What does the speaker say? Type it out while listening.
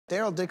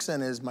Daryl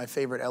Dixon is my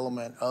favorite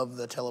element of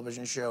the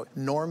television show.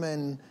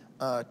 Norman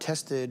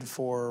tested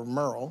for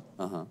Merle,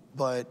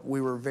 but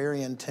we were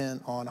very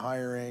intent on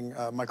hiring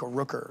Michael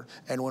Rooker.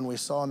 And when we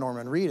saw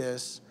Norman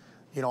Reedus,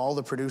 you know, all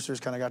the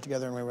producers kind of got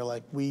together and we were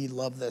like, we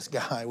love this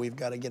guy. We've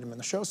got to get him in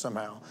the show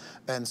somehow.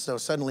 And so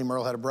suddenly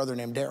Merle had a brother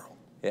named Daryl.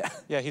 Yeah.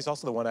 Yeah, he's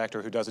also the one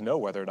actor who doesn't know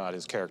whether or not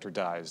his character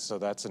dies, so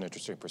that's an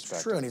interesting perspective.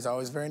 It's true, and he's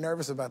always very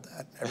nervous about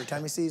that every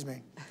time he sees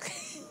me.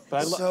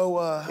 But So,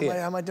 how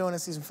am I doing in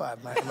season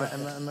 5?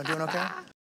 Am I doing okay?